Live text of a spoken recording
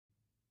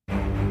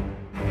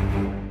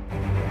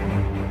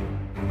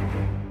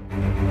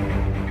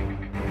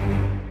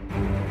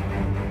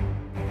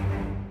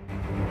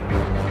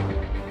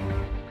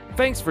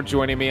Thanks for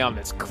joining me on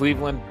this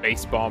Cleveland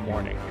baseball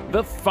morning.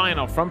 The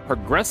final from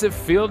Progressive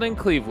Field in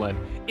Cleveland.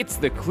 It's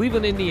the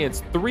Cleveland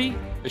Indians 3,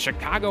 the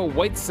Chicago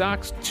White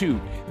Sox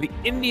 2. The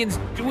Indians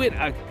do it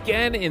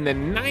again in the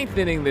ninth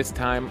inning this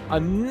time.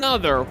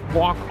 Another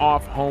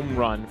walk-off home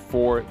run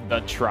for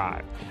the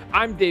Tribe.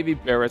 I'm Davey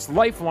Barris,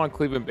 lifelong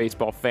Cleveland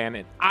baseball fan,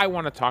 and I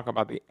want to talk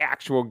about the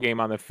actual game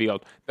on the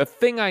field, the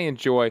thing I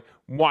enjoy,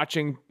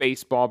 watching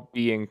baseball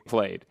being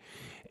played.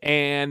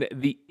 And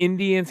the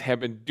Indians have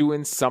been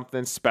doing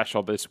something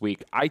special this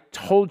week. I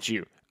told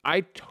you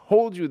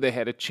they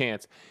had a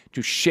chance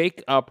to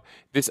shake up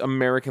this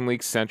American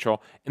League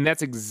Central, and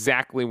that's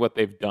exactly what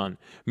they've done.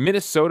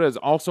 Minnesota is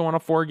also on a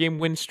 4-game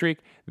win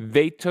streak.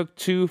 They took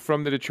 2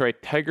 from the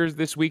Detroit Tigers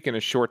this week in a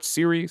short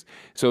series,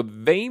 so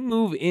they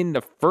move into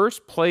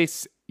first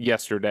place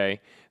yesterday.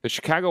 The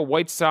Chicago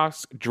White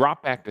Sox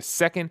drop back to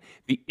second.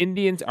 The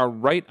Indians are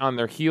right on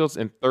their heels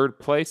in third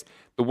place.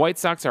 The White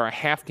Sox are a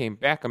half game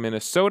back of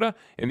Minnesota,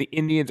 and the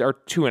Indians are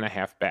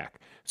 2.5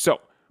 back. So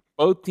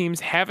both teams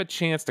have a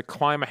chance to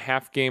climb a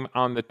half game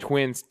on the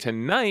Twins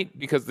tonight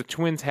because the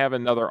Twins have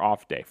another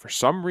off day. For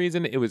some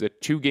reason, it was a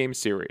 2-game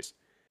series.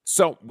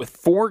 So with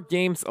 4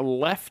 games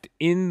left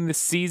in the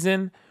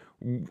season,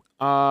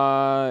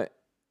 the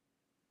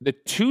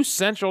 2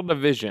 Central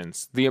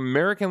divisions, the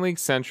American League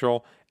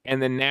Central and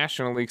the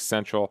National League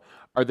Central,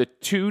 are the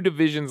 2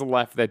 divisions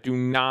left that do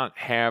not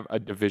have a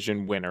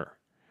division winner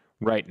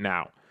right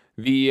now.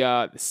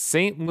 The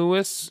St.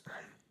 Louis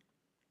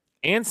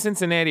and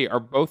Cincinnati are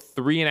both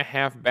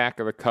 3.5 back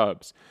of the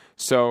Cubs.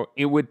 So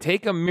it would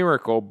take a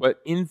miracle,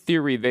 but in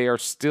theory, they are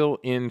still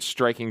in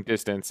striking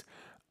distance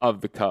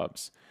of the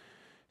Cubs.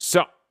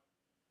 So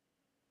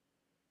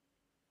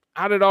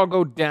how did it all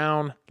go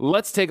down?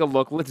 Let's take a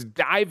look. Let's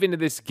dive into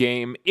this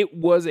game. It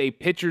was a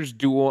pitcher's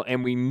duel,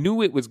 and we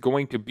knew it was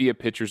going to be a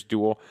pitcher's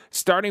duel.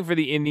 Starting for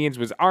the Indians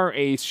was our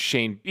ace,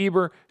 Shane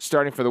Bieber.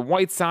 Starting for the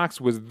White Sox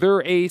was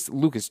their ace,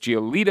 Lucas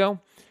Giolito.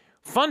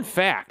 Fun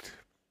fact,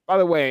 by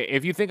the way,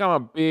 if you think I'm a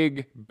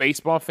big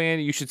baseball fan,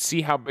 you should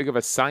see how big of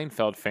a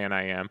Seinfeld fan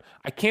I am.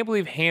 I can't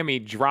believe Hammy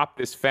dropped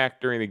this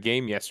fact during the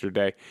game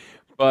yesterday,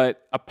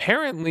 but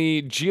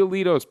apparently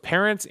Giolito's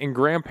parents and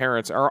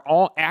grandparents are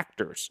all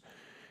actors.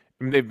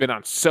 They've been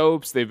on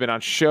soaps, they've been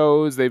on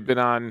shows, they've been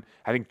on,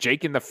 I think,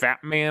 Jake and the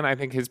Fat Man. I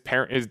think his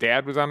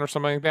dad was on or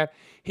something like that.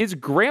 His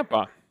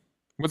grandpa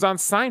was on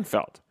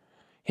Seinfeld.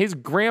 His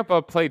grandpa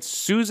played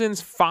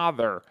Susan's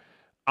father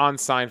on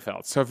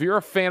Seinfeld. So if you're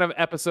a fan of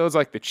episodes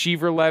like the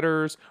Cheever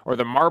Letters or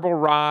the Marble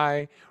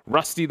Rye,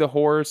 Rusty the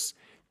Horse,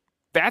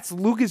 that's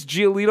Lucas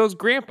Giolito's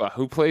grandpa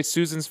who plays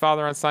Susan's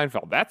father on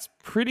Seinfeld. That's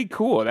pretty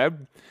cool.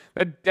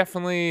 That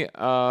definitely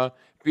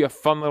be a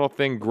fun little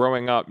thing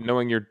growing up,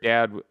 knowing your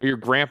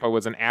grandpa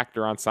was an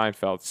actor on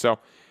Seinfeld. So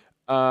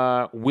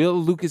will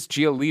Lucas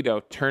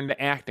Giolito turn to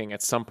acting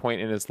at some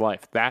point in his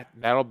life?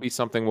 That'll be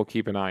something we'll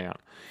keep an eye on.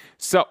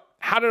 So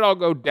how did it all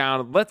go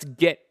down? Let's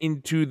get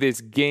into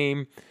this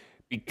game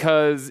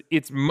because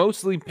it's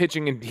mostly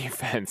pitching and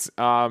defense.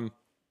 There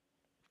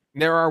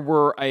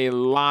were a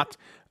lot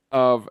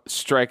of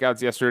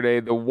strikeouts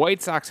yesterday. The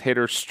White Sox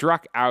hitter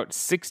struck out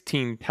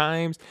 16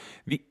 times.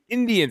 The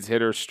Indians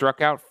hitter struck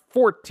out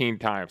 14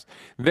 times.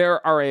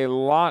 There are a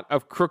lot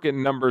of crooked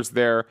numbers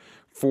there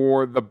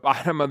for the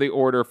bottom of the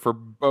order for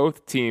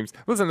both teams.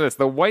 Listen to this.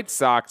 The White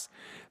Sox,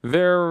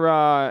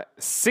 they're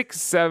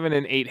 6, 7,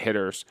 and 8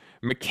 hitters.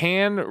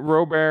 McCann,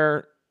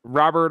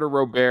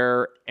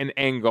 Robert, and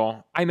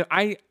Engel.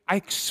 I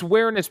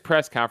swear in his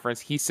press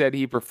conference, he said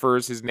he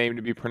prefers his name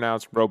to be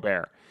pronounced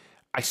Robert.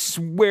 I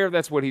swear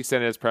that's what he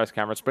said in his press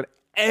conference, but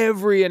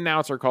every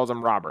announcer calls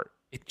him Robert.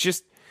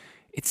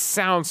 It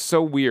sounds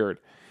so weird.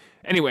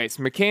 Anyways,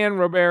 McCann,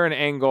 Robert, and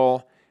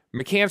Engel.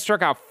 McCann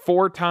struck out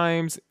 4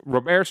 times.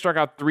 Robert struck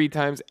out 3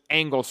 times.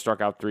 Engel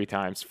struck out 3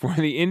 times. For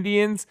the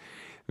Indians,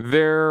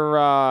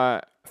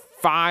 they're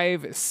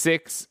 5,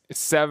 6,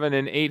 7,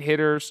 and 8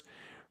 hitters.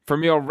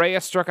 Fermil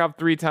Reyes struck out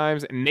 3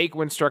 times.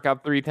 Naquin struck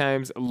out 3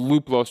 times.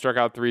 Luplow struck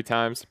out 3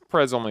 times.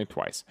 Perez only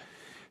twice.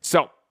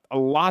 So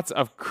lots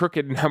of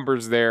crooked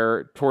numbers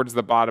there towards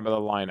the bottom of the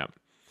lineup.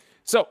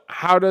 So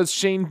how does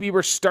Shane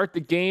Bieber start the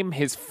game?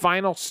 His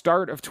final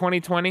start of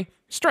 2020?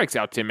 Strikes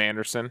out Tim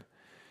Anderson.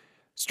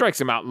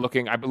 Strikes him out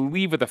looking, I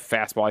believe, with a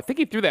fastball. I think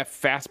he threw that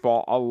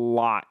fastball a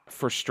lot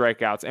for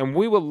strikeouts. And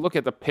we will look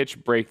at the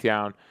pitch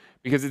breakdown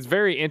because it's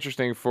very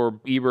interesting for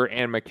Bieber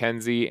and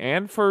McKenzie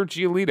and for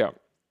Giolito.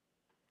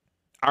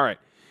 All right.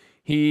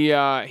 He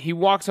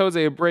walks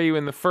Jose Abreu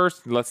in the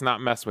first. Let's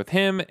not mess with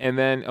him. And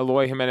then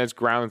Eloy Jimenez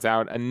grounds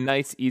out a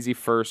nice, easy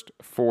first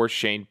for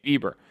Shane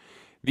Bieber.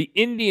 The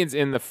Indians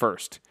in the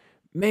first.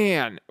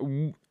 Man,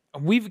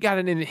 we've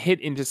gotten hit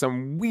into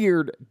some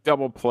weird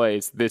double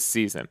plays this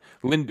season.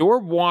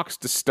 Lindor walks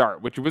to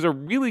start, which was a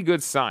really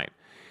good sign.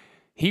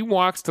 He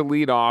walks to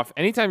lead off.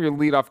 Anytime your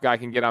leadoff guy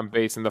can get on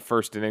base in the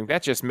first inning,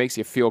 that just makes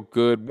you feel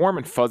good, warm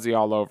and fuzzy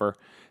all over.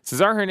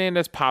 Cesar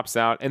Hernandez pops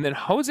out, and then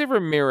Jose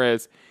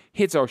Ramirez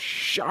hits a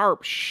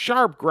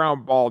sharp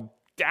ground ball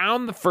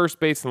down the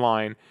first base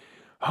line.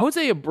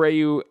 Jose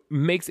Abreu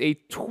makes a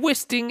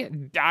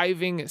twisting,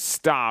 diving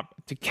stop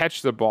to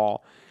catch the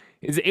ball,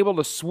 is able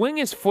to swing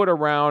his foot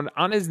around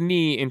on his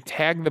knee and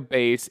tag the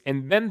base,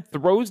 and then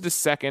throws to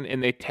second,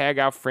 and they tag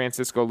out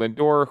Francisco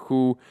Lindor,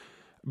 who,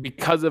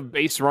 because of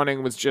base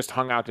running, was just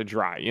hung out to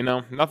dry.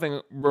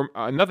 Nothing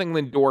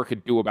Lindor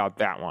could do about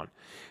that one.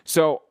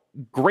 So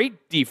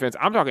great defense.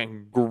 I'm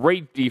talking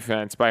great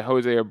defense by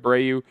Jose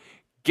Abreu.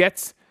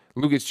 Gets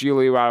Lucas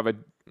Giolito out of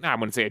I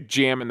wouldn't say a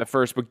jam in the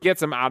first, but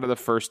gets him out of the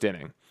first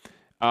inning.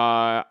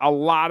 A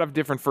lot of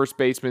different first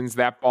basemen.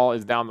 That ball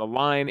is down the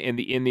line, and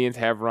the Indians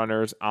have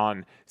runners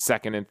on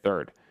second and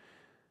third.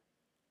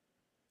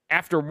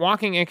 After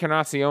walking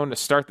Encarnacion to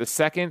start the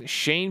second,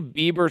 Shane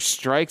Bieber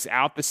strikes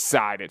out the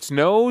side. It's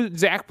no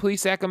Zach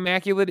Plesac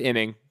immaculate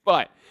inning,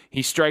 but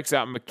he strikes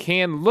out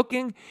McCann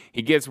looking,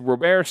 he gets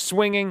Robert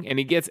swinging, and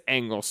he gets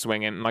Engel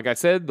swinging. And like I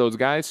said, those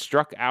guys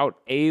struck out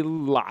a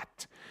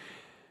lot.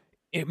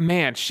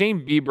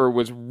 Shane Bieber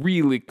was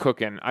really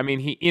cooking. I mean,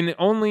 he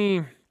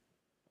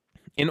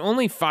in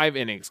only 5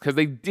 innings, because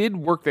they did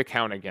work the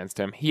count against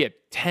him, he had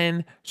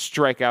 10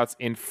 strikeouts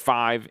in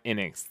 5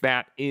 innings.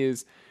 That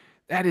is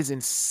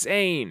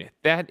insane.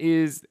 That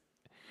is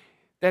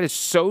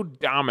so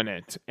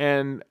dominant.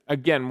 And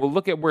again, we'll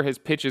look at where his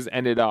pitches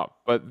ended up,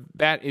 but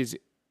that is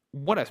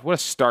what a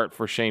start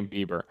for Shane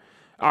Bieber.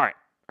 All right,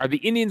 are the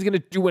Indians going to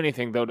do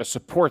anything though to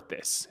support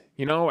this?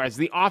 Is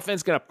the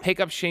offense going to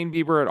pick up Shane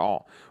Bieber at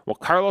all? Well,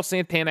 Carlos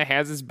Santana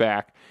has his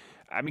back.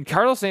 I mean,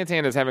 Carlos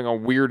Santana is having a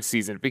weird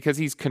season because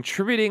he's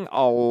contributing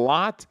a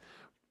lot,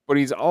 but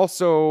he's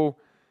also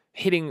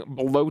hitting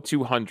below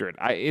 200.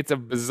 It's a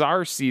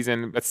bizarre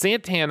season, but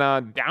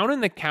Santana, down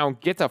in the count,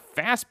 gets a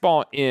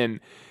fastball in,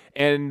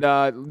 and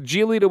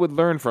Giolito would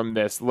learn from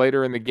this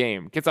later in the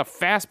game. Gets a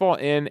fastball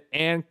in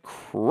and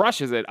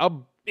crushes it. A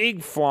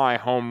big fly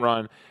home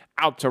run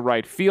out to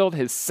right field.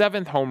 His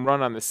 7th home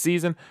run on the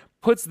season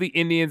puts the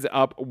Indians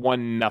up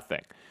 1-0.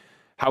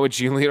 How would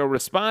Giolito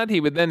respond? He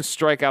would then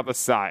strike out the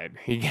side.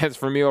 He gets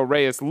Franmil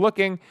Reyes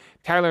looking,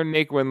 Tyler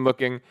Naquin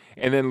looking,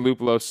 and then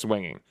Luplow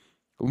swinging.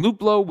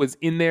 Luplow was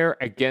in there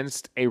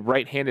against a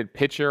right-handed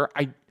pitcher.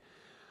 I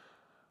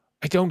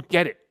don't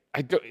get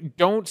it.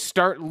 Don't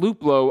start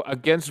Luplow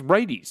against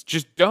righties.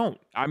 Just don't.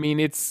 I mean,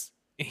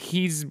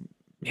 he's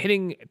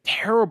hitting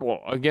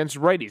terrible against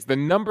righties. The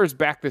numbers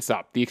back this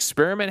up. The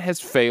experiment has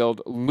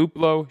failed.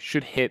 Luplow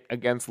should hit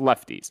against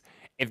lefties.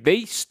 If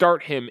they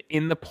start him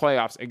in the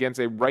playoffs against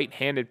a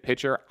right-handed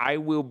pitcher, I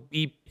will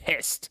be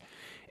pissed.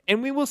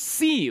 And we will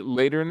see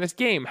later in this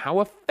game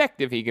how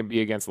effective he can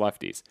be against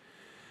lefties.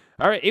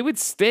 All right, it would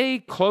stay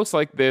close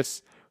like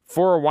this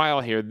for a while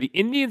here. The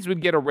Indians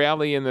would get a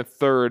rally in the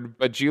third,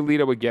 but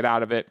Giolito would get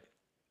out of it.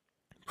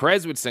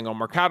 Perez would single.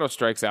 Mercado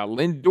strikes out.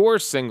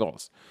 Lindor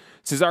singles.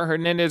 Cesar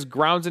Hernandez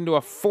grounds into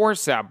a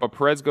force out, but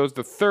Perez goes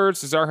to third.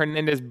 Cesar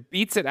Hernandez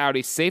beats it out.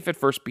 He's safe at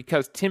first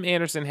because Tim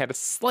Anderson had a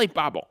slight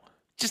bobble.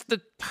 Just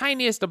the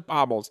tiniest of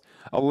bobbles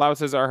allows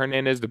Cesar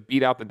Hernandez to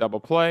beat out the double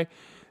play.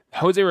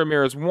 Jose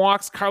Ramirez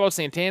walks. Carlos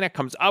Santana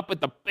comes up with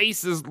the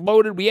bases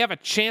loaded. We have a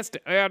chance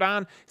to add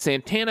on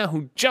Santana,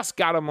 who just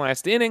got him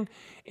last inning.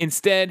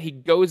 Instead, he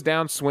goes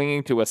down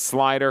swinging to a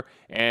slider,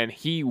 and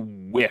he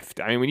whiffed.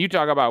 I mean, when you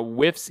talk about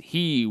whiffs,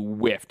 he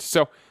whiffed.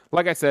 So,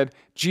 like I said,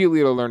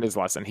 Giolito learned his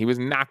lesson. He was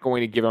not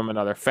going to give him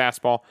another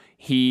fastball.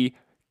 He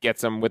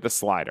gets him with a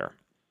slider.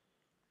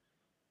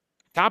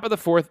 Top of the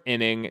 4th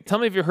inning. Tell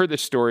me if you heard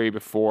this story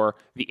before.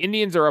 The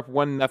Indians are up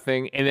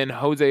 1-0, and then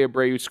Jose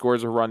Abreu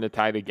scores a run to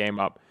tie the game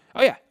up.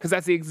 Oh, yeah, because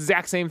that's the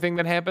exact same thing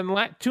that happened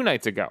 2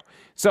 nights ago.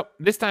 So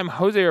this time,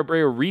 Jose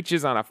Abreu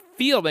reaches on a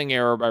fielding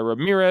error by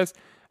Ramirez.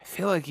 I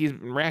feel like he's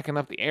been racking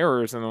up the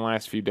errors in the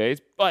last few days,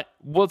 but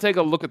we'll take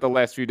a look at the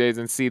last few days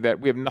and see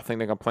that we have nothing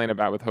to complain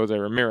about with Jose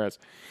Ramirez.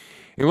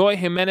 Eloy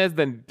Jimenez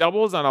then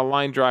doubles on a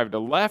line drive to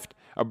left.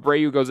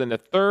 Abreu goes into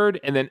third,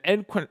 and then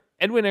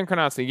Edwin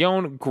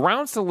Encarnacion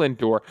grounds to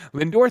Lindor.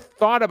 Lindor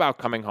thought about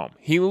coming home.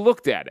 He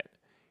looked at it.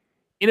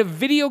 In a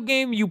video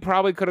game, you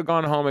probably could have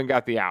gone home and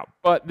got the out,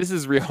 but this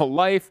is real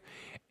life,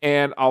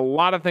 and a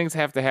lot of things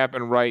have to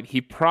happen right.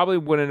 He probably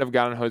wouldn't have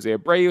gotten Jose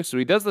Abreu, so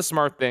he does the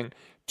smart thing,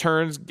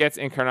 turns, gets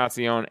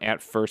Encarnacion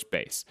at first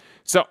base.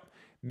 So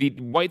the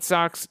White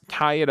Sox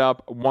tie it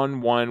up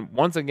 1-1.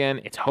 Once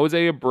again, it's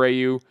Jose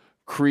Abreu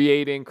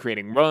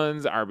creating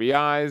runs,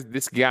 RBIs.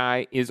 This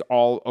guy is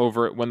all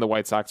over it when the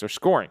White Sox are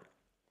scoring.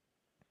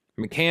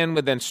 McCann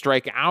would then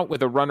strike out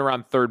with a runner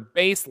on third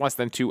base, less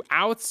than 2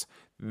 outs.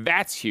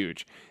 That's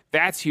huge.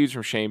 That's huge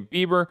from Shane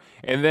Bieber.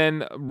 And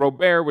then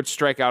Robert would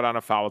strike out on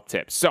a foul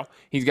tip. So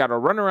he's got a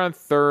runner on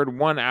third,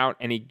 1 out,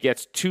 and he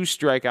gets 2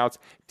 strikeouts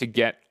to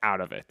get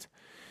out of it.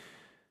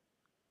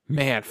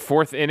 Man,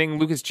 4th inning,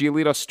 Lucas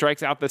Giolito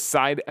strikes out the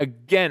side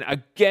again.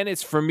 Again,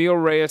 it's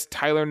Franmil Reyes,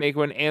 Tyler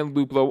Naquin, and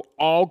Luplow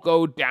all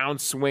go down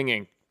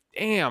swinging.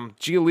 Damn,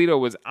 Giolito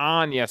was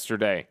on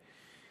yesterday.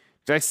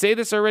 Did I say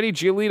this already?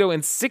 Giolito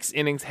in 6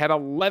 innings had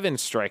 11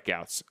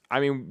 strikeouts. I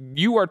mean,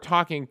 you are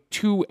talking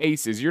 2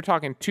 aces. You're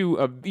talking 2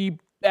 of the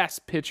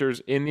best pitchers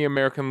in the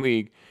American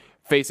League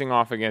facing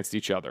off against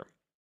each other.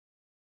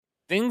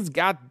 Things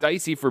got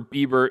dicey for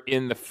Bieber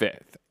in the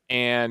 5th,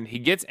 and he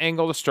gets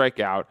Engel to strike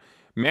out.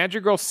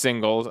 Madrigal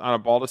singles on a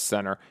ball to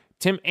center.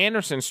 Tim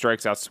Anderson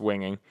strikes out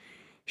swinging.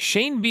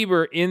 Shane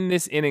Bieber in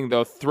this inning,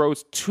 though,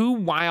 throws 2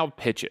 wild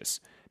pitches.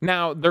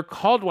 Now, they're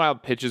called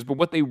wild pitches, but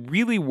what they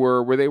really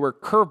were they were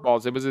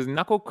curveballs. It was his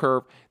knuckle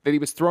curve that he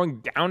was throwing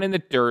down in the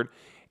dirt,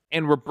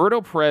 and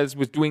Roberto Perez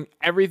was doing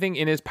everything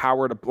in his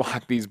power to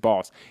block these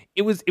balls.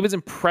 It was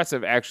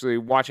impressive, actually,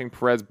 watching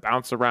Perez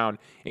bounce around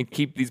and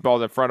keep these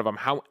balls in front of him.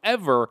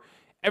 However,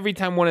 every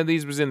time one of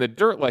these was in the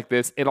dirt like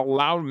this, it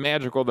allowed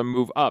Madrigal to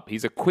move up.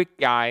 He's a quick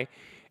guy,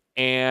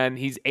 and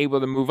he's able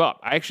to move up.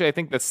 I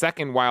think the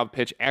second wild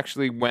pitch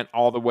actually went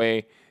all the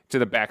way to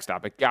the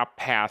backstop. It got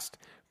past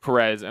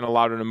Perez and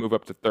allowed him to move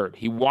up to third.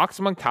 He walks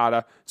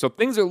Moncada, so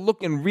things are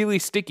looking really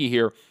sticky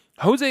here.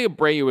 Jose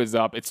Abreu is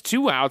up. It's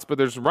 2 outs, but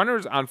there's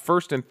runners on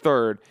first and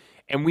third,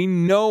 and we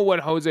know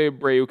what Jose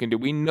Abreu can do.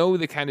 We know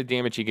the kind of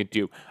damage he can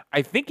do.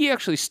 I think he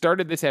actually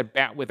started this at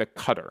bat with a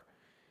cutter.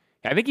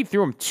 I think he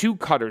threw him 2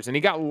 cutters, and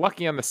he got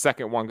lucky on the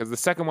second one because the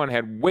second one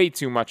had way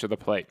too much of the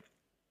plate.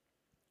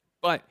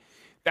 But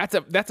that's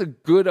a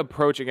good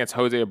approach against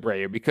Jose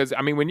Abreu because,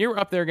 I mean, when you're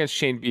up there against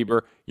Shane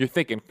Bieber, you're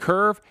thinking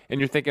curve and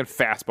you're thinking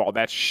fastball,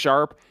 that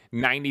sharp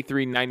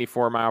 93,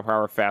 94 mile per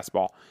hour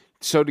fastball.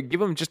 So to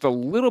give him just a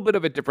little bit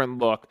of a different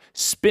look,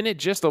 spin it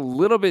just a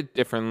little bit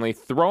differently,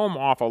 throw him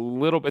off a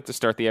little bit to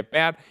start the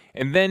at-bat,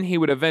 and then he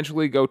would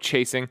eventually go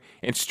chasing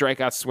and strike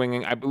out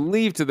swinging, I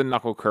believe, to the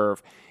knuckle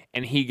curve,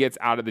 and he gets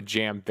out of the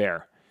jam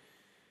there.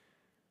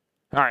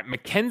 All right,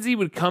 McKenzie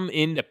would come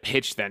in to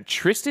pitch then.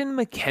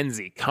 Triston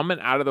McKenzie coming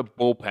out of the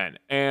bullpen.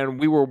 And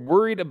we were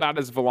worried about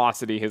his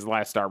velocity his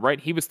last start, right?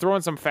 He was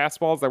throwing some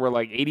fastballs that were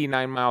like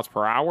 89 miles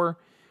per hour.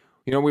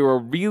 We were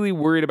really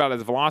worried about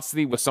his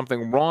velocity. Was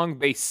something wrong?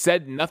 They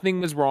said nothing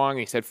was wrong.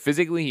 They said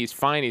physically he's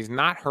fine. He's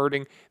not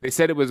hurting. They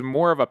said it was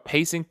more of a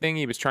pacing thing.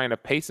 He was trying to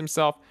pace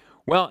himself.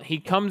 Well, he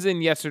comes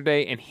in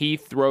yesterday and he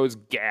throws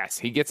gas.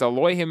 He gets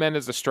Eloy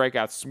Jimenez a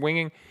strikeout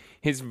swinging.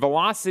 His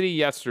velocity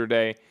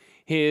yesterday,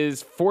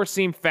 his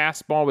four-seam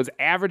fastball was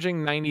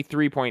averaging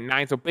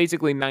 93.9, so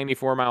basically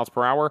 94 miles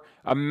per hour,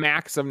 a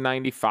max of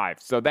 95.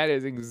 So that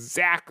is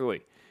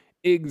exactly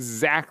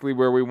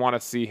where we want to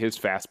see his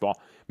fastball.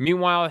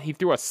 Meanwhile, he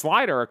threw a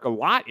slider a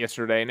lot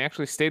yesterday and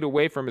actually stayed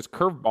away from his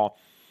curveball.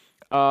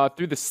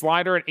 Threw the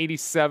slider at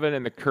 87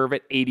 and the curve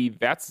at 80.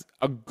 That's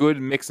a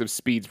good mix of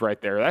speeds right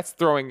there. That's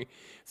throwing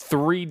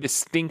 3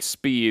 distinct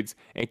speeds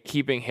and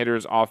keeping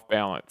hitters off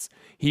balance.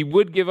 He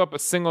would give up a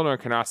single to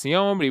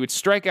Encarnacion, but he would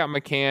strike out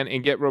McCann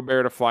and get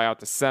Robert to fly out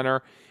to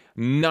center.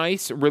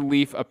 Nice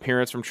relief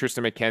appearance from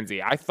Triston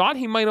McKenzie. I thought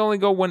he might only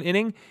go 1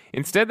 inning.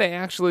 Instead, they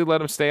actually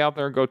let him stay out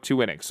there and go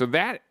 2 innings. So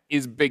that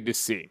is big to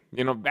see.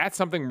 That's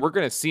something we're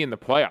going to see in the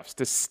playoffs.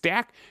 To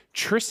stack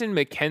Triston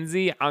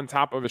McKenzie on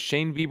top of a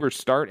Shane Bieber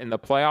start in the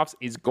playoffs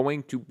is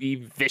going to be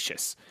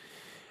vicious.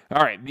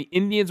 All right, the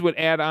Indians would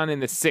add on in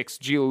the 6th.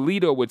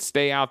 Giolito would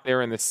stay out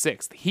there in the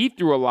 6th. He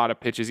threw a lot of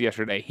pitches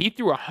yesterday. He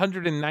threw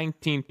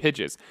 119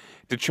 pitches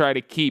to try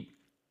to keep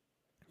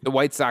the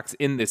White Sox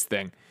in this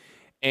thing.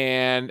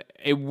 And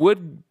it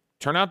would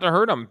turn out to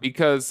hurt him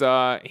because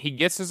he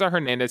gets Cesar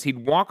Hernandez.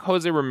 He'd walk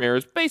Jose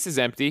Ramirez. Bases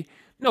empty.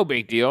 No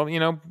big deal.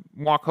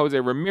 Walk Jose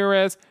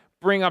Ramirez,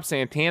 bring up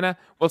Santana.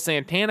 Well,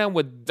 Santana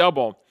would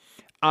double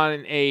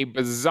on a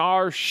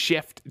bizarre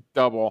shift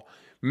double.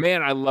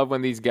 Man, I love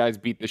when these guys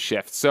beat the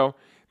shift. So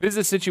this is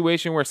a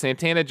situation where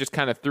Santana just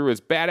kind of threw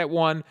his bat at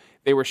one.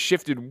 They were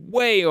shifted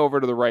way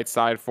over to the right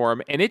side for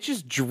him, and it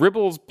just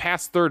dribbles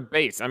past third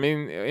base. I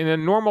mean, in a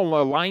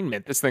normal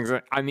alignment, this thing's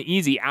an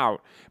easy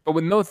out. But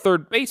with no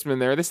third baseman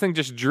there, this thing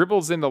just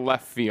dribbles into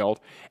left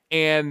field,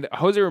 and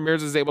Jose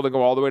Ramirez is able to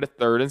go all the way to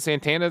third, and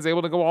Santana is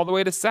able to go all the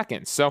way to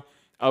second. So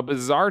a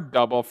bizarre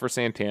double for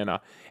Santana.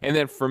 And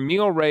then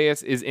Franmil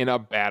Reyes is in a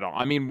battle.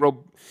 I mean,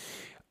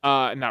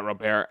 not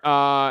Robert.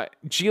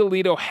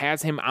 Giolito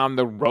has him on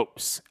the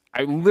ropes.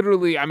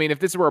 If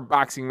this were a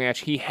boxing match,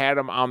 he had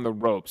him on the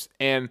ropes.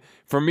 And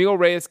Franmil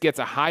Reyes gets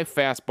a high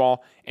fastball,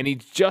 and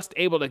he's just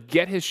able to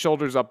get his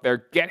shoulders up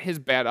there, get his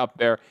bat up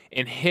there,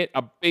 and hit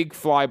a big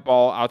fly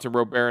ball out to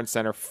Robert in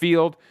center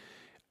field.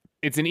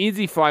 It's an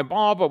easy fly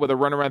ball, but with a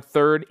runner on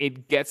third,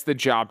 it gets the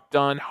job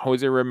done.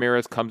 Jose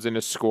Ramirez comes in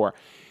to score.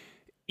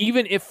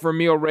 Even if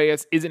Franmil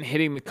Reyes isn't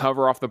hitting the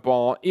cover off the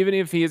ball, even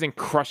if he isn't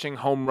crushing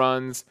home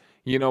runs,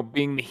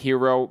 being the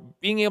hero,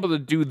 being able to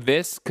do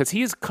this, because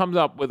he's come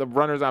up with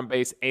runners on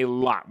base a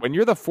lot. When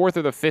you're the 4th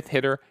or the 5th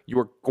hitter, you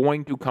are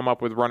going to come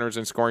up with runners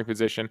in scoring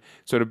position.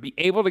 So to be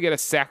able to get a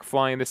sac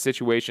fly in this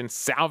situation,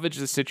 salvage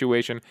the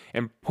situation,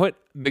 and put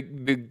the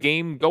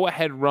game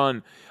go-ahead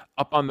run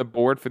up on the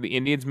board for the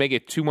Indians, make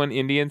it 2-1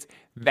 Indians,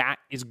 that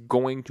is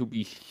going to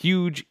be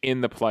huge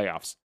in the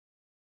playoffs.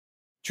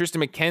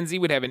 Triston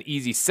McKenzie would have an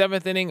easy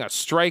 7th inning, a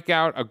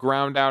strikeout, a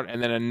ground out,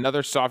 and then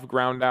another soft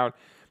ground out.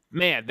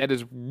 Man, that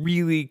is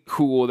really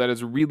cool. That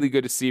is really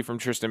good to see from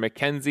Triston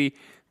McKenzie.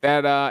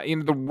 That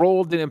the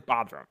role didn't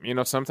bother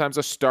him. Sometimes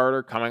a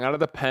starter coming out of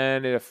the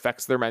pen, it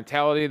affects their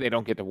mentality. They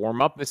don't get to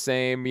warm up the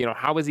same.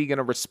 How is he going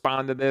to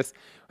respond to this?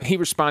 He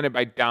responded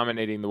by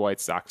dominating the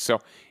White Sox. So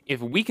if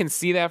we can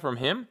see that from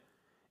him,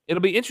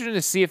 it'll be interesting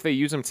to see if they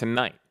use him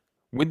tonight.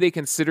 Would they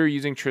consider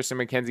using Tristan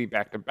McKenzie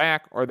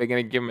back-to-back, or are they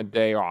going to give him a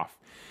day off?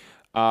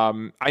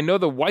 I know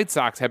the White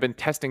Sox have been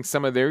testing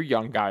some of their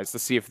young guys to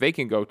see if they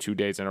can go 2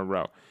 days in a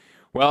row.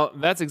 Well,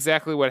 that's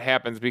exactly what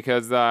happens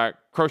because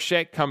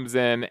Crochet comes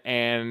in,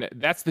 and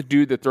that's the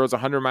dude that throws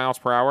 100 miles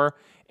per hour,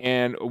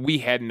 and we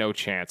had no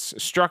chance.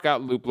 Struck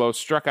out Luplow,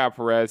 struck out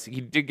Perez.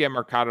 He did get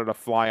Mercado to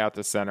fly out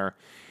to center.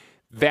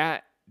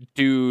 That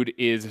dude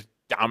is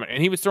dominant,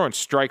 and he was throwing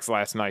strikes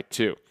last night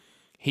too.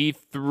 He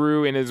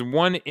threw in his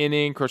 1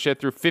 inning, Crochet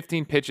threw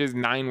 15 pitches,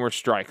 9 were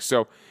strikes.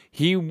 So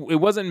it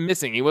wasn't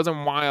missing. He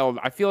wasn't wild.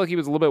 I feel like he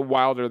was a little bit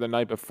wilder the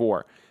night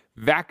before.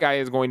 That guy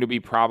is going to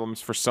be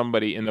problems for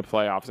somebody in the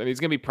playoffs, and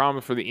he's going to be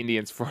problems for the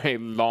Indians for a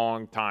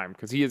long time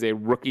because he is a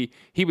rookie.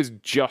 He was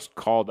just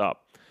called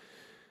up.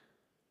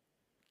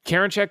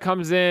 Karinchak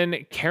comes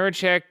in.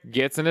 Karinchak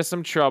gets into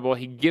some trouble.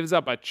 He gives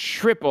up a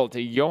triple to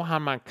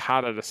Yohan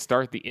Moncada to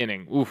start the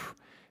inning. Oof,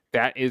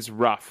 that is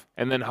rough.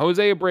 And then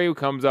Jose Abreu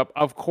comes up.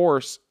 Of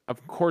course,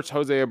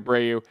 Jose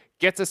Abreu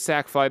gets a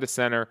sac fly to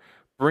center,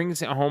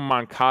 brings home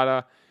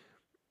Moncada.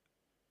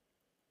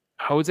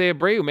 Jose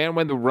Abreu, man,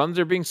 when the runs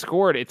are being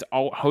scored,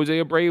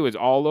 Jose Abreu is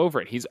all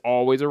over it. He's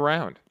always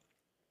around.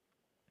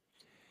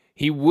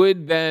 He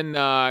would then,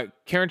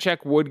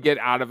 Karinchak would get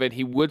out of it.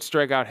 He would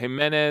strike out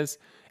Jimenez.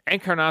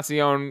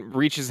 Encarnacion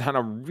reaches on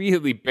a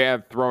really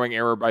bad throwing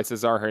error by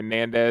Cesar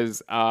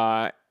Hernandez.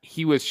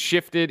 He was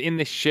shifted in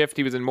the shift.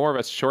 He was in more of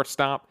a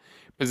shortstop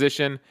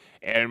position.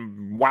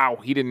 And wow,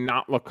 he did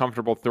not look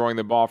comfortable throwing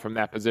the ball from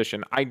that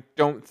position. I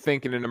don't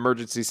think in an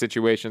emergency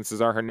situation,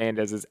 Cesar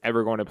Hernandez is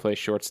ever going to play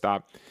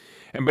shortstop.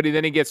 But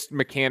then he gets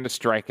McCann to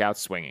strike out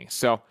swinging.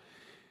 So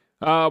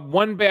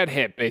one bad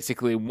hit,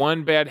 basically.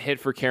 One bad hit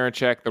for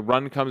Karinchak. The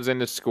run comes in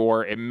to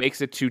score. It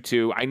makes it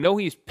 2-2. I know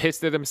he's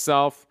pissed at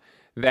himself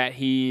that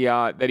he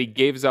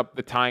gives up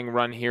the tying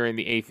run here in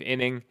the 8th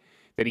inning,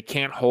 that he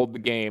can't hold the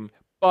game.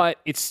 But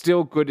it's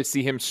still good to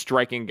see him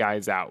striking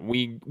guys out.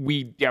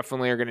 We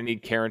definitely are going to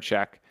need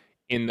Karinchak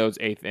in those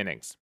 8th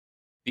innings.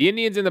 The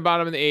Indians in the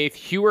bottom of the 8th.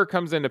 Hewer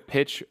comes in to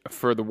pitch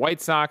for the White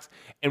Sox.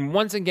 And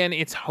once again,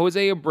 it's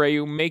Jose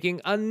Abreu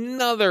making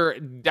another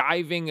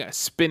diving,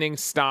 spinning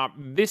stop,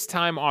 this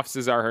time off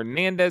Cesar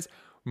Hernandez.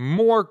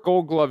 More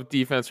Gold Glove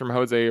defense from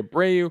Jose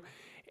Abreu.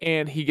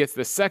 And he gets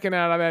the second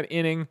out of that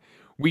inning.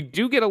 We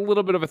do get a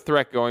little bit of a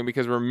threat going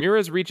because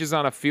Ramirez reaches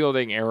on a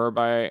fielding error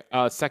by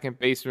second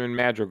baseman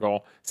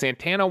Madrigal.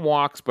 Santana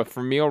walks, but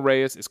Franmil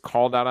Reyes is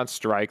called out on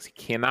strikes. He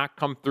cannot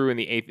come through in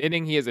the 8th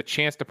inning. He has a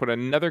chance to put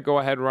another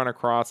go-ahead run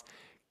across.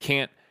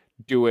 Can't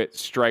do it.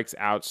 Strikes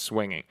out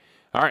swinging.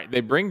 All right,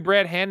 they bring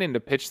Brad Hand in to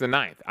pitch the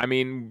 9th. I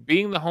mean,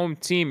 being the home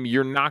team,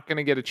 you're not going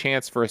to get a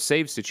chance for a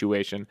save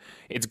situation.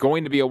 It's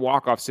going to be a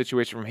walk-off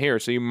situation from here,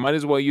 so you might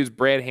as well use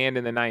Brad Hand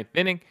in the 9th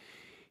inning.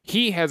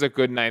 He has a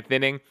good 9th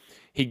inning.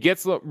 He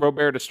gets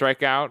Robert to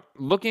strike out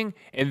looking,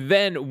 and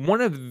then one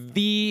of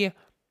the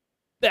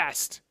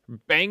best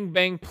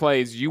bang-bang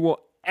plays you will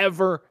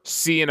ever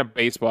see in a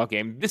baseball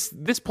game.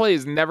 This play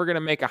is never going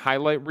to make a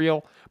highlight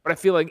reel, but I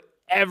feel like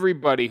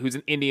everybody who's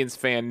an Indians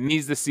fan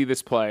needs to see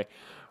this play.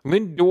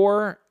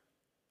 Lindor,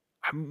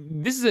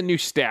 this is a new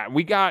stat.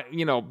 We got,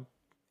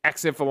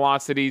 exit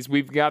velocities.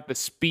 We've got the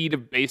speed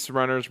of base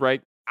runners,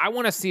 right? I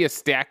want to see a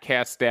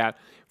StatCast stat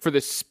for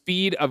the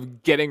speed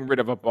of getting rid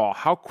of a ball.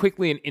 How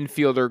quickly an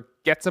infielder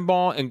gets a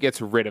ball and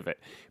gets rid of it.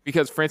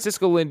 Because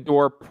Francisco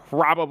Lindor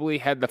probably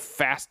had the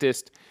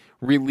fastest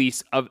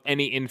release of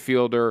any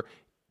infielder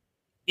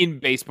in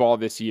baseball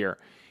this year.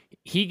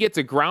 He gets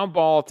a ground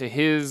ball to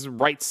his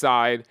right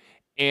side,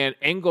 and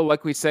Engel,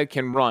 like we said,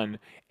 can run.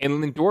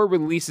 And Lindor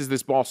releases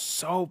this ball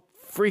so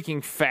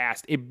freaking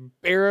fast. It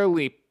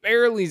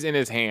barely's in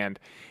his hand.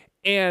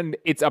 And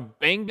it's a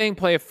bang-bang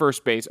play at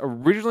first base.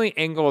 Originally,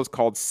 Engel is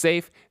called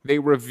safe. They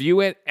review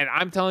it, and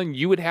I'm telling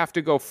you would have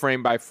to go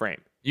frame by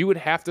frame. You would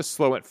have to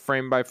slow it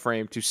frame by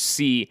frame to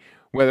see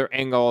whether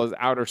Engel is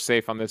out or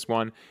safe on this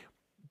one.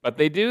 But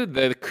they do.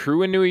 The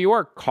crew in New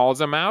York calls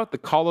him out. The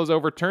call is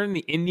overturned.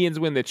 The Indians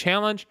win the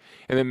challenge.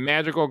 And then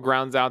Madrigal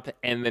grounds out to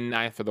end the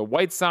 9th for the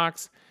White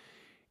Sox.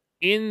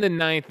 In the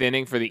 9th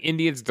inning for the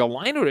Indians,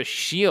 Delino to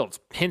Shields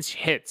pinch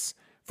hits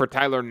for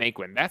Tyler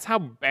Naquin. That's how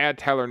bad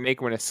Tyler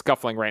Naquin is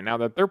scuffling right now,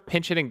 that they're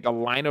pinch hitting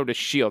Delino to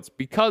Shields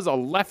because a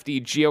lefty,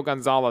 Gio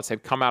Gonzalez,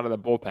 had come out of the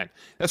bullpen.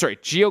 That's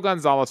right, Gio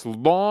Gonzalez,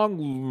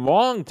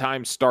 long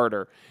time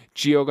starter.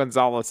 Gio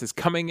Gonzalez is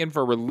coming in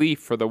for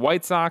relief for the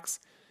White Sox.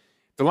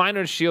 Delino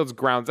to Shields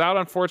grounds out,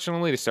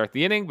 unfortunately, to start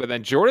the inning, but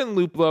then Jordan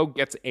Luplow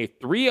gets a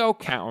 3-0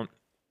 count.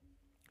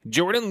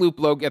 Jordan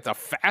Luplow gets a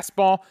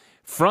fastball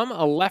from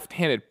a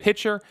left-handed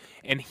pitcher,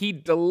 and he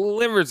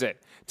delivers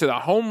it to the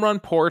home run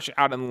porch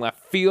out in left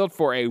field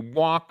for a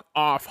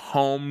walk-off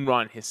home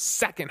run, his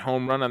second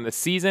home run on the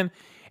season.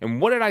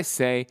 And what did I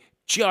say?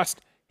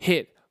 Just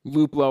hit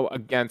Luplow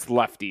against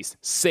lefties.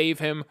 Save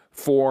him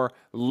for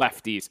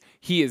lefties.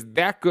 He is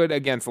that good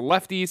against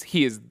lefties.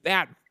 He is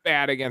that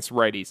bad against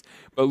righties.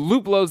 But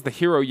Luplow's the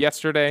hero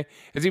yesterday.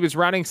 As he was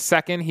rounding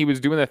second, he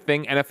was doing the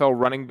thing NFL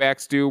running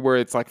backs do where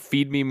it's like,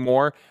 feed me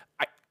more.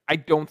 I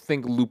don't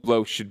think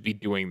Luplow should be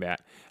doing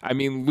that. I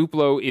mean,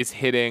 Luplow is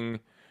hitting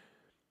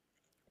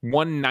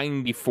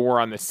 194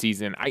 on the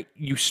season.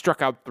 You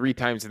struck out 3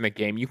 times in the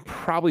game. You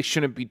probably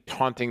shouldn't be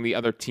taunting the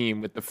other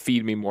team with the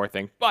feed me more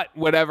thing. But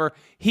whatever.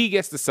 He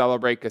gets to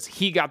celebrate because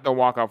he got the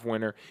walk-off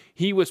winner.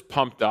 He was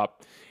pumped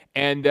up.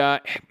 And,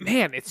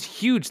 man, it's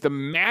huge. The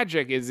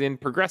magic is in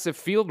Progressive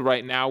Field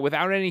right now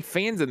without any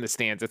fans in the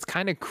stands. It's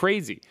kind of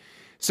crazy.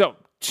 So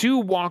 2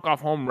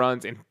 walk-off home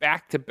runs in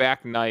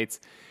back-to-back nights.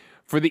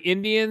 For the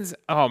Indians,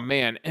 oh,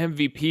 man,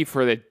 MVP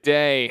for the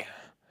day.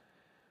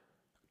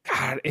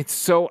 God, it's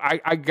so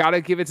I gotta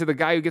give it to the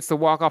guy who gets the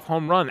walk-off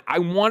home run. I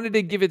wanted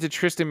to give it to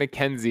Triston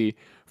McKenzie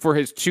for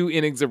his 2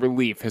 innings of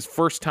relief, his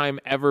first time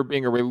ever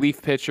being a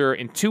relief pitcher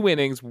in 2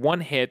 innings,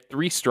 1 hit,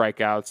 3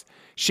 strikeouts.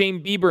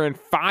 Shane Bieber in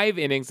 5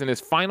 innings in his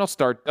final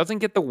start doesn't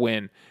get the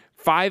win.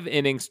 5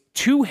 innings,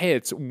 2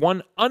 hits,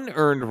 1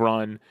 unearned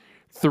run,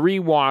 3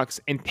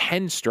 walks, and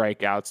 10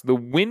 strikeouts. The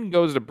win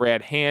goes to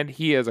Brad Hand.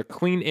 He has a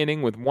clean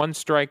inning with 1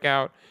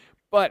 strikeout.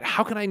 But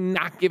how can I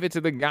not give it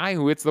to the guy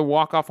who hits the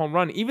walk-off home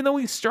run, even though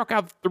he struck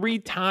out 3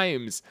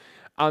 times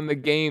on the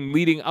game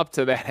leading up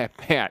to that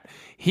at-bat?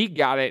 He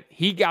got it.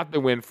 He got the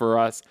win for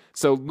us.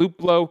 So,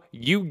 Luplo,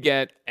 you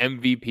get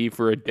MVP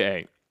for a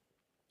day.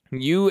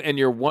 You and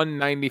your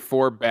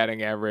 194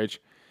 batting average.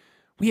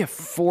 We have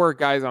 4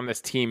 guys on this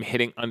team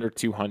hitting under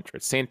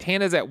 200.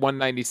 Santana's at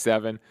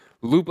 197.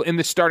 Luplo in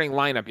the starting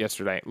lineup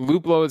yesterday.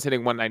 Luplo is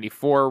hitting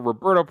 194.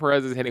 Roberto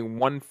Perez is hitting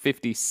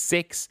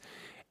 156.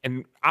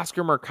 And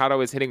Oscar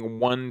Mercado is hitting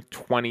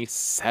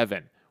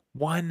 127.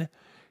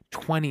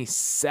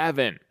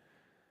 127.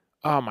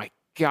 Oh, my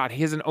God.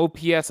 He has an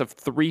OPS of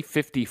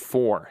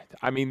 354.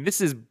 I mean,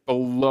 this is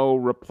below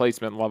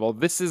replacement level.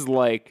 This is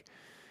like,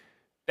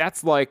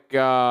 that's like,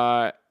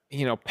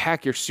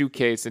 pack your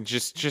suitcase and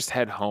just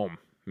head home,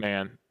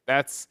 man.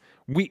 That's,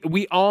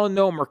 we all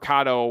know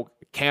Mercado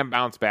can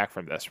bounce back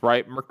from this,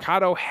 right?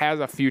 Mercado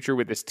has a future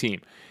with this team,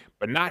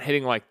 but not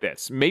hitting like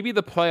this. Maybe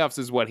the playoffs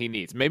is what he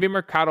needs. Maybe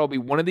Mercado will be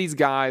one of these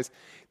guys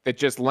that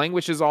just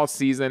languishes all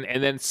season,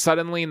 and then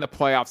suddenly in the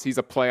playoffs, he's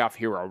a playoff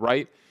hero,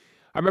 right?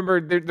 I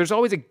remember there's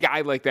always a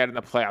guy like that in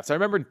the playoffs. I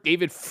remember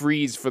David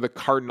Freese for the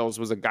Cardinals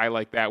was a guy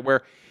like that,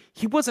 where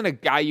he wasn't a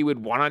guy you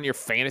would want on your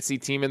fantasy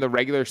team in the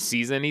regular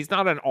season. He's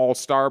not an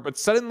all-star, but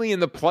suddenly in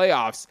the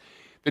playoffs,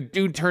 the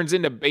dude turns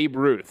into Babe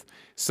Ruth.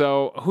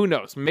 So who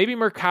knows? Maybe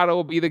Mercado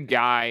will be the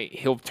guy.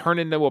 He'll turn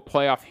into a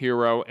playoff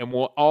hero, and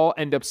we'll all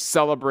end up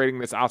celebrating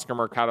this Oscar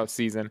Mercado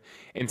season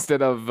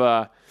instead of,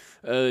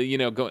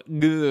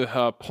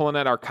 pulling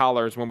at our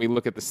collars when we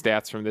look at the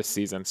stats from this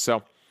season.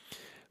 So,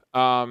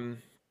 there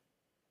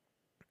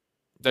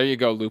you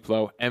go,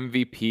 Luplo.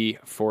 MVP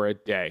for a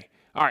day.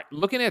 All right,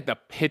 looking at the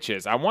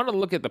pitches, I want to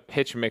look at the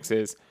pitch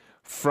mixes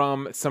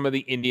from some of the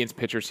Indians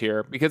pitchers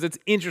here because it's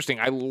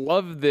interesting. I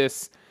love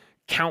this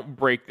count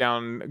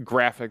breakdown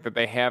graphic that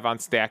they have on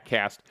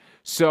StatCast.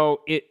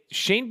 So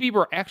Shane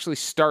Bieber actually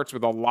starts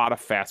with a lot of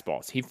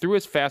fastballs. He threw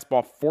his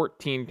fastball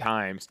 14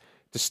 times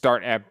to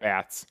start at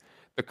bats,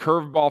 the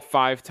curveball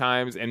 5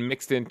 times, and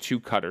mixed in 2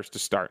 cutters to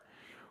start.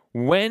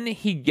 When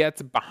he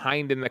gets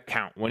behind in the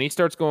count, when he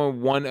starts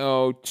going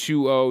 1-0,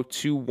 2-0,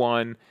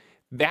 2-1,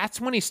 that's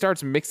when he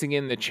starts mixing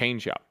in the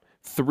changeup.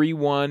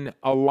 3-1,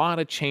 a lot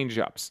of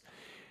changeups.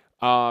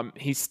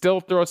 He still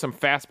throws some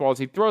fastballs.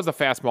 He throws the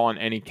fastball on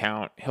any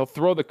count. He'll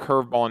throw the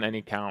curveball on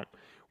any count.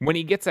 When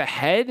he gets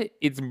ahead,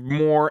 it's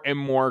more and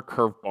more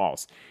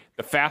curveballs.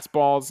 The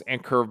fastballs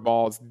and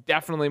curveballs,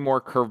 definitely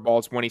more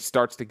curveballs when he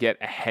starts to get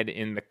ahead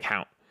in the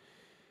count.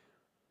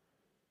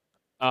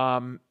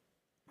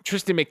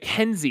 Triston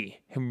McKenzie,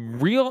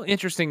 real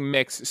interesting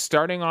mix,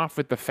 starting off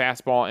with the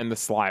fastball and the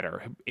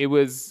slider. It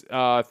was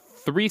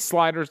 3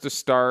 sliders to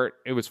start.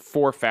 It was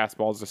 4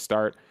 fastballs to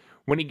start.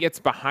 When he gets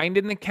behind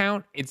in the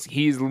count,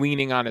 he's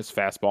leaning on his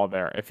fastball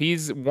there. If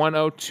he's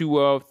 1-0,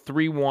 2-0,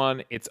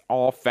 3-1, it's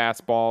all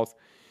fastballs.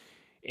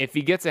 If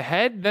he gets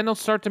ahead, then he'll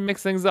start to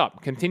mix things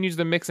up. Continues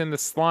to mix in the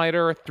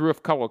slider, threw a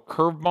couple of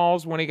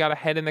curveballs when he got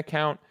ahead in the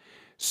count.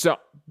 So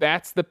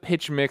that's the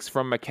pitch mix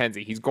from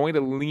McKenzie. He's going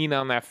to lean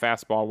on that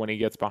fastball when he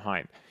gets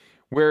behind.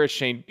 Whereas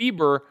Shane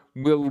Bieber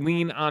will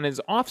lean on his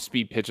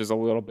off-speed pitches a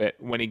little bit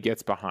when he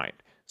gets behind.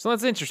 So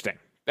that's interesting.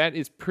 That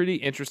is pretty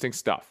interesting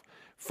stuff.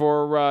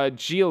 For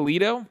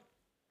Giolito,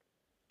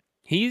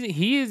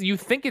 he is. You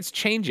think it's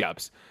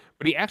changeups,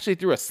 but he actually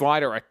threw a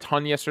slider a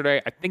ton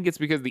yesterday. I think it's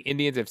because the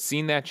Indians have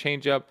seen that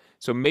changeup,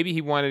 so maybe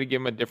he wanted to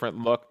give him a different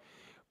look.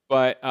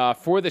 But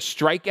for the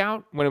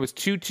strikeout, when it was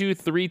 2-2,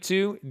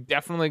 3-2,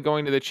 definitely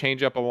going to the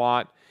changeup a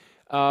lot.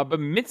 But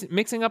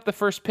mixing up the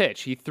first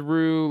pitch, he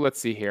threw, let's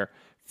see here,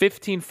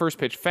 15 first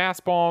pitch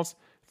fastballs,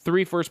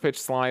 3 first pitch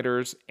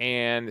sliders,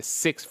 and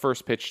 6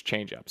 first pitch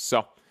changeups.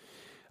 So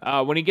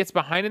when he gets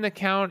behind in the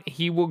count,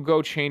 he will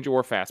go change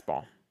or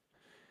fastball.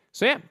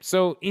 So yeah,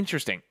 so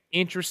interesting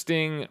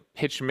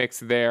pitch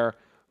mix there.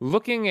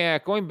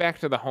 Going back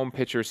to the home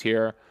pitchers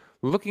here,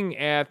 looking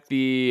at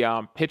the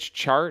pitch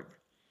chart,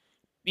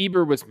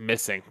 Bieber was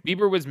missing.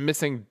 Bieber was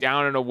missing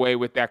down and away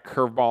with that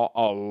curveball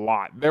a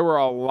lot. There were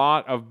a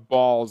lot of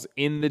balls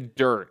in the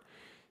dirt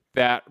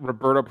that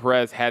Roberto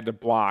Perez had to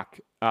block.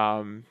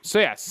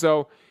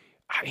 So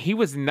he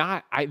was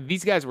not.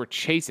 These guys were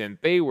chasing.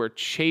 They were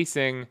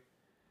chasing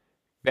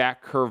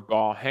that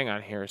curveball. Hang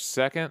on here a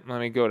second. Let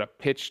me go to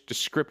pitch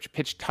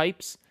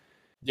types.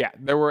 Yeah,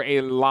 there were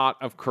a lot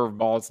of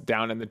curveballs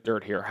down in the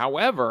dirt here.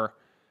 However,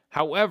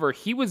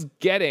 he was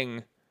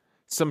getting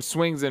some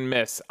swings and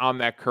miss on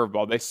that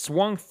curveball. They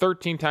swung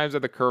 13 times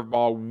at the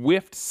curveball,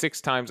 whiffed 6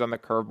 times on the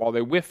curveball.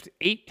 They whiffed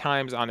 8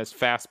 times on his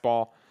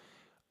fastball.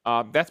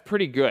 That's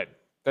pretty good.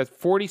 That's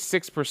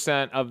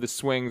 46% of the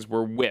swings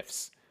were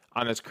whiffs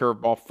on his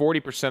curveball.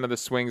 40% of the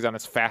swings on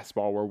his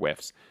fastball were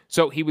whiffs.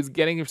 So he was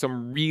getting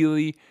some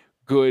really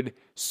good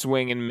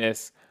swing and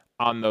miss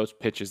on those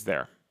pitches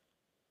there.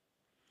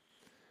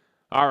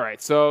 All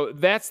right, so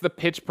that's the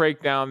pitch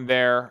breakdown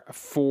there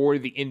for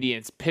the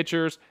Indians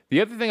pitchers. The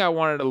other thing I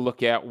wanted to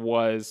look at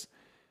was,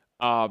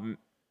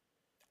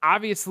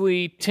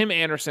 obviously, Tim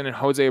Anderson and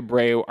Jose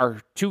Abreu are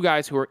 2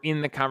 guys who are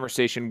in the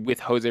conversation with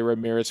Jose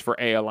Ramirez for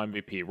AL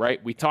MVP, right?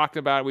 We've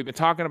been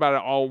talking about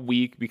it all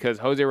week because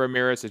Jose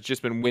Ramirez has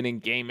just been winning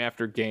game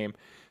after game.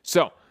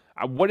 So,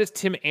 what has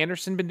Tim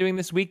Anderson been doing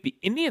this week? The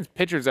Indians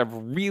pitchers have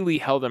really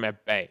held him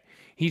at bay.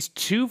 He's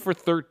 2 for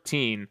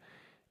 13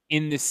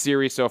 in this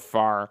series so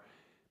far.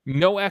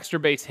 No extra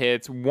base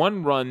hits,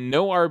 1 run,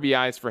 no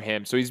RBIs for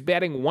him. So he's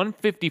batting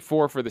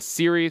 154 for the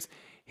series.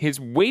 His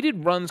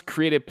weighted runs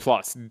created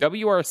plus,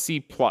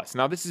 WRC plus.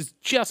 Now this is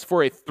just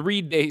for a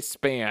 3-day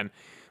span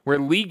where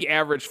league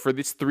average for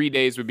this 3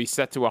 days would be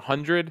set to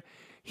 100.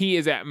 He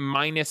is at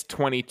minus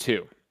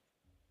 22.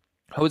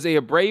 Jose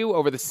Abreu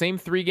over the same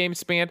 3-game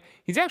span,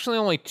 he's actually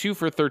only 2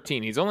 for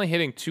 13. He's only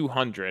hitting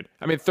 200.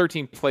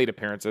 13 plate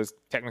appearances,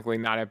 technically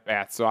not at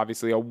bats. So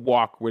obviously a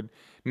walk would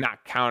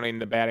not count in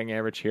the batting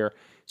average here.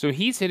 So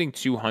he's hitting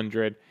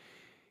 200.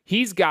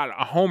 He's got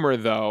a homer,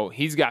 though.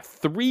 He's got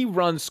 3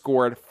 runs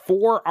scored,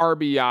 4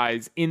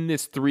 RBIs in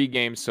this 3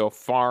 games so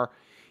far.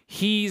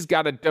 He's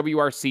got a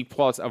WRC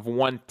plus of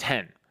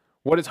 110.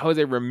 What has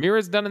Jose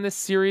Ramirez done in this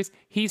series?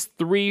 He's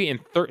 3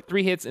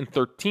 hits in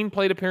 13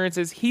 plate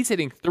appearances. He's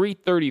hitting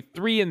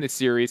 333 in this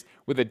series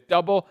with a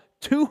double,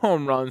 2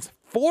 home runs,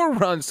 4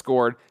 runs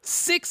scored,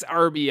 6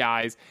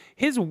 RBIs.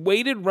 His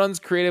weighted runs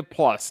created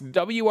plus,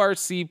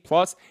 WRC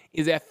plus,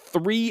 is at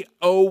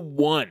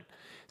 301.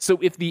 So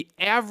if the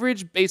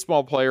average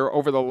baseball player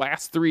over the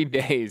last 3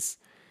 days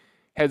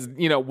has,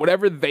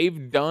 whatever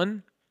they've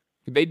done,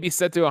 they'd be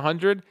set to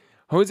 100.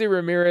 Jose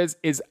Ramirez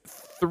is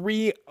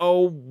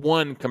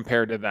 301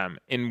 compared to them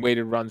in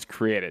weighted runs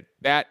created.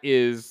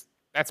 That's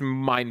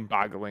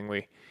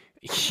mind-bogglingly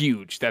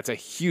huge. That's a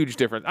huge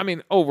difference.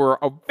 Over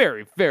a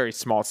very, very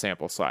small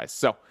sample size.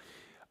 So,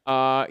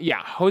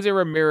 Jose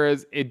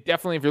Ramirez, it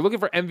definitely, if you're looking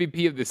for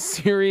MVP of the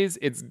series,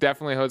 it's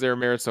definitely Jose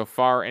Ramirez so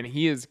far, and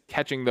he is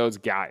catching those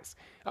guys.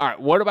 All right,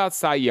 what about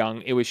Cy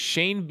Young? It was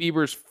Shane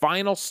Bieber's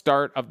final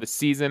start of the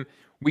season.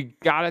 We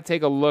got to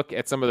take a look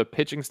at some of the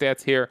pitching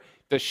stats here.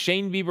 Does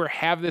Shane Bieber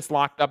have this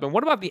locked up? And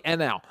what about the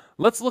NL?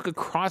 Let's look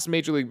across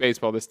Major League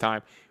Baseball this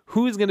time.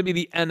 Who's going to be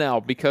the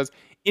NL? Because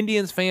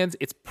Indians fans,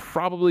 it's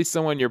probably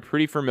someone you're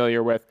pretty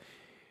familiar with.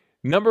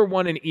 Number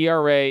 1 in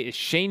ERA is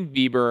Shane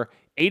Bieber,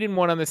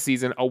 8-1 on the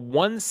season, a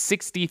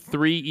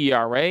 1.63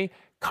 ERA.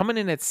 Coming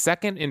in at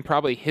second in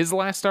probably his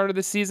last start of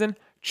the season,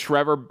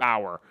 Trevor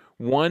Bauer,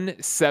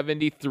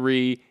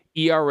 1.73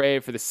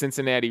 ERA for the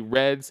Cincinnati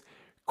Reds.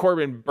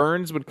 Corbin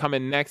Burns would come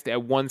in next at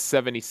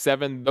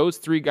 1.77. Those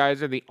 3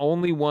 guys are the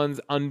only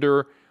ones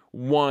under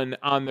 1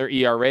 on their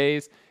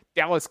ERAs.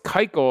 Dallas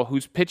Keuchel,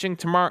 who's pitching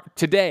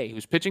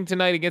who's pitching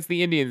tonight against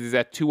the Indians, is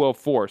at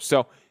 2.04.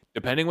 So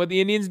depending what the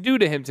Indians do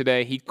to him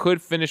today, he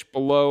could finish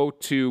below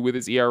 2 with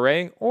his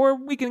ERA, or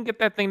we can get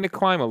that thing to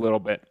climb a little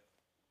bit.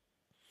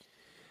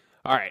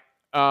 All right.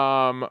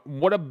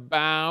 What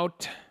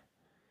about...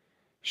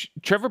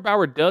 Trevor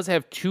Bauer does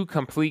have 2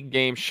 complete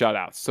game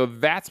shutouts, so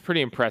that's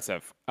pretty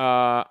impressive.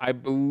 I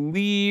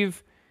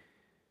believe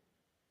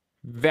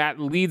that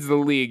leads the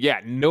league. Yeah,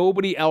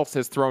 nobody else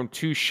has thrown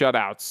 2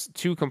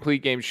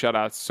 complete game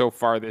shutouts so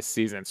far this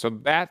season. So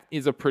that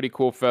is a pretty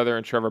cool feather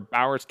in Trevor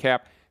Bauer's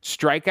cap.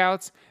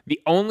 Strikeouts,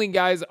 the only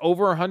guys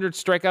over 100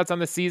 strikeouts on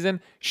the season,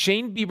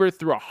 Shane Bieber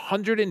threw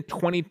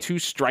 122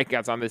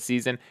 strikeouts on the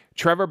season.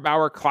 Trevor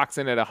Bauer clocks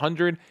in at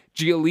 100.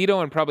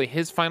 Giolito, and probably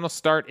his final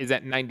start, is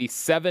at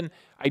 97.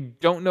 I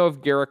don't know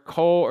if Garrett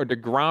Cole or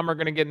DeGrom are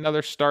going to get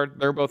another start.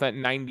 They're both at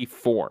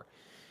 94.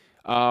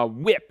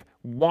 Whip,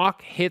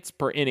 walk hits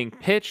per inning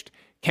pitched.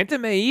 Kenta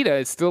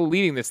Maeda is still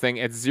leading this thing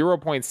at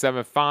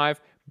 0.75.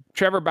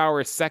 Trevor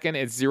Bauer is second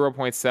at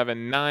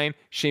 0.79.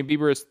 Shane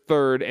Bieber is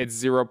third at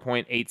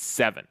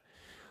 0.87.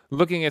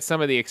 Looking at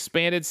some of the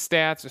expanded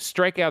stats,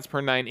 strikeouts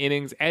per 9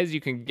 innings, as you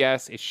can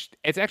guess,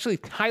 it's actually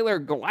Tyler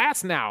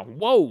Glasnow.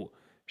 Whoa!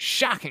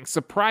 Shocking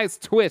surprise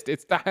twist.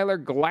 It's Tyler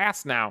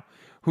Glasnow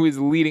who is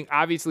leading.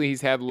 Obviously,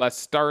 he's had less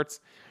starts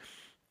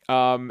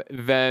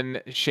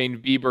than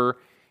Shane Bieber.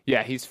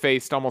 Yeah, he's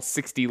faced almost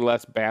 60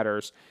 less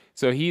batters.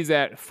 So he's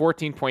at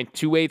 14.28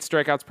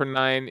 strikeouts per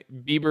 9.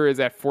 Bieber is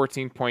at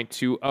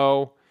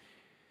 14.20.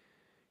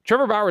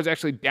 Trevor Bauer is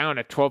actually down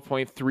at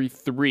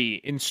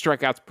 12.33 in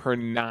strikeouts per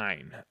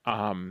 9.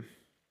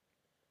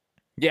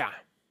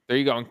 There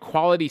you go. And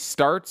quality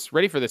starts.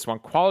 Ready for this one?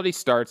 Quality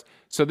starts.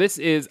 So this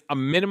is a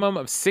minimum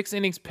of 6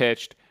 innings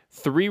pitched,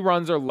 3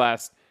 runs or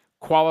less,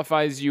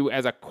 qualifies you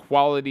as a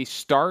quality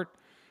start.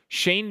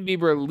 Shane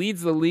Bieber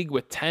leads the league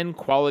with 10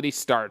 quality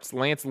starts.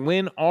 Lance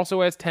Lynn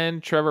also has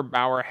 10. Trevor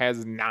Bauer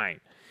has 9.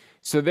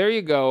 So there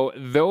you go.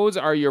 Those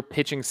are your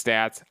pitching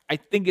stats. I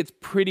think it's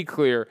pretty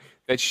clear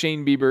that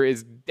Shane Bieber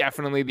is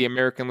definitely the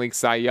American League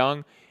Cy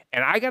Young.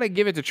 And I got to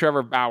give it to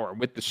Trevor Bauer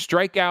with the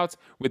strikeouts,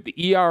 with the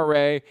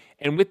ERA,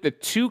 and with the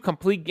 2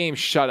 complete game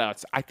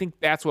shutouts. I think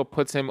that's what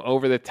puts him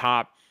over the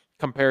top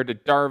compared to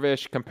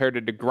Darvish, compared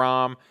to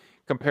DeGrom,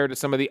 compared to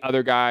some of the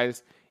other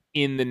guys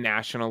in the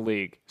National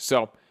League.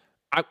 So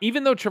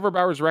even though Trevor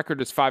Bauer's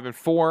record is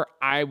 5-4,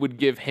 I would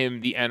give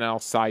him the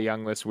NL Cy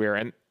Young this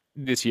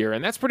year.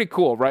 And that's pretty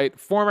cool, right?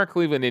 Former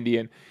Cleveland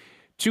Indian,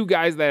 2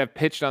 guys that have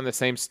pitched on the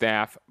same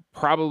staff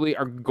probably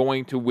are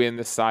going to win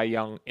the Cy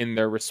Young in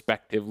their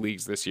respective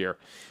leagues this year.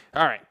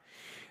 All right.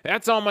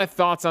 That's all my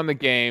thoughts on the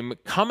game.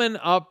 Coming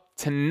up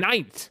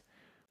tonight,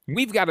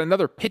 we've got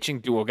another pitching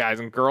duel,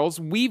 guys and girls.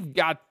 We've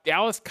got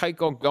Dallas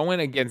Keuchel going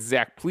against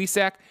Zach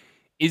Plesac.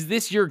 Is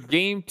this your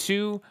game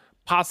 2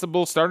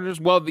 possible starters?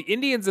 Well, the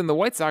Indians and the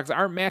White Sox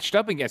aren't matched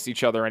up against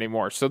each other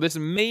anymore, so this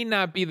may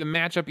not be the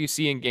matchup you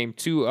see in game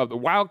 2 of the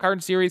wild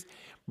card series,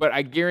 but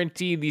I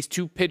guarantee these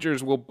 2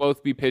 pitchers will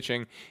both be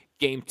pitching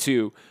game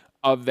 2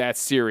 of that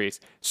series.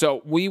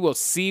 So we will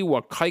see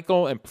what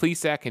Keuchel and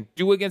Plesac can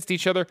do against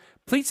each other.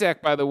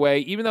 Plesac, by the way,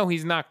 even though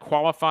he's not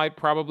qualified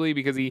probably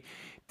because he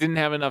didn't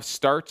have enough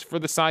starts for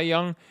the Cy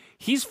Young,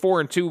 he's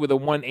 4-2 with a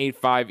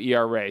 1.85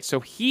 ERA,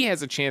 so he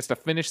has a chance to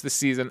finish the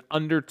season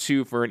under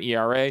 2 for an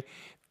ERA.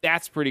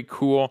 That's pretty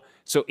cool.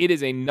 So it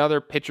is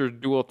another pitcher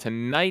duel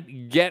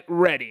tonight. Get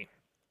ready.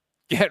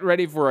 Get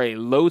ready for a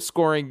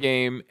low-scoring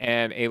game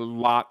and a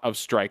lot of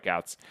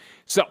strikeouts.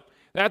 So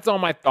that's all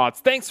my thoughts.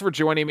 Thanks for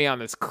joining me on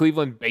this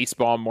Cleveland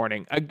baseball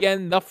morning.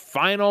 Again, the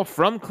final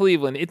from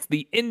Cleveland. It's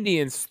the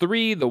Indians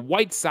 3, the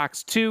White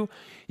Sox 2.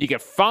 You can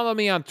follow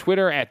me on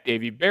Twitter at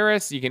Davey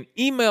Barris. You can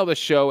email the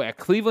show at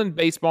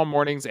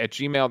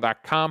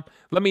clevelandbaseballmornings@gmail.com.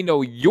 Let me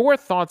know your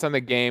thoughts on the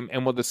game,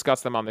 and we'll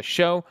discuss them on the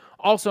show.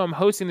 Also, I'm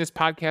hosting this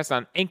podcast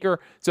on Anchor,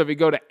 so if you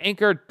go to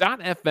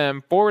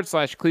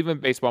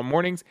anchor.fm/Cleveland Baseball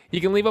Mornings, you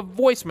can leave a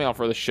voicemail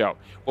for the show.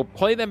 We'll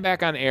play them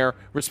back on air,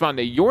 respond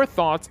to your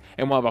thoughts,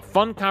 and we'll have a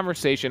fun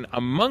conversation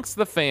amongst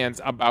the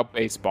fans about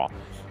baseball.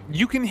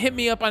 You can hit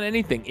me up on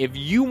anything. If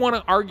you want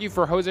to argue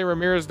for Jose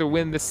Ramirez to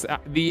win the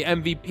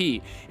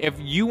MVP, if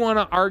you want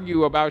to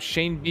argue about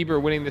Shane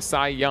Bieber winning the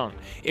Cy Young,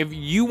 if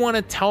you want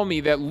to tell me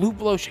that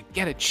Luplow should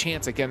get a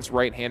chance against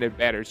right-handed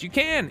batters, you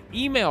can.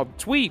 Email,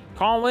 tweet,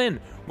 call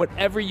in,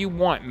 whatever you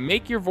want.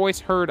 Make your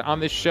voice heard on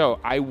this show.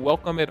 I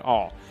welcome it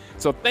all.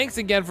 So thanks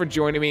again for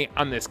joining me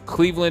on this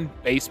Cleveland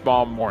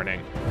baseball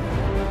morning.